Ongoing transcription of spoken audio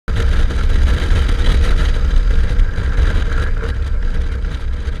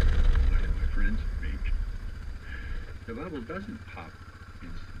doesn't pop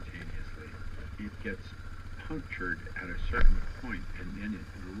instantaneously. It gets punctured at a certain point, and then it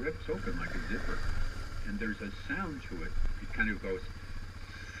rips open like a zipper. And there's a sound to it. It kind of goes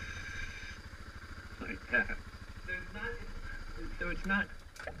like that. There's not. So it's not.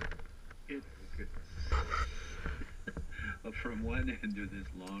 It's from one end of this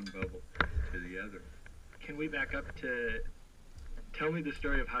long bubble to the other. Can we back up to tell me the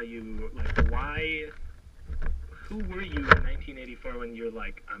story of how you, like, why, who were you in 1984 when you're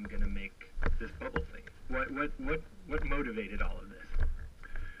like, I'm gonna make this bubble thing? What motivated all of this?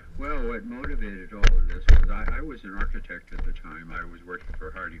 Well, what motivated all of this was I was an architect at the time. I was working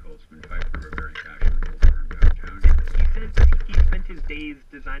for Hardy Holtzman Pfeiffer, a very fashionable firm downtown. He said he spent his days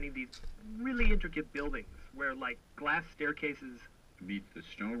designing these really intricate buildings where, like, glass staircases meet the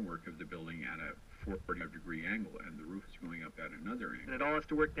stonework of the building at a 45-degree angle, and the roof is going up at another angle. And it all has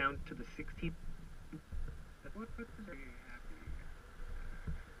to work down to the 16th.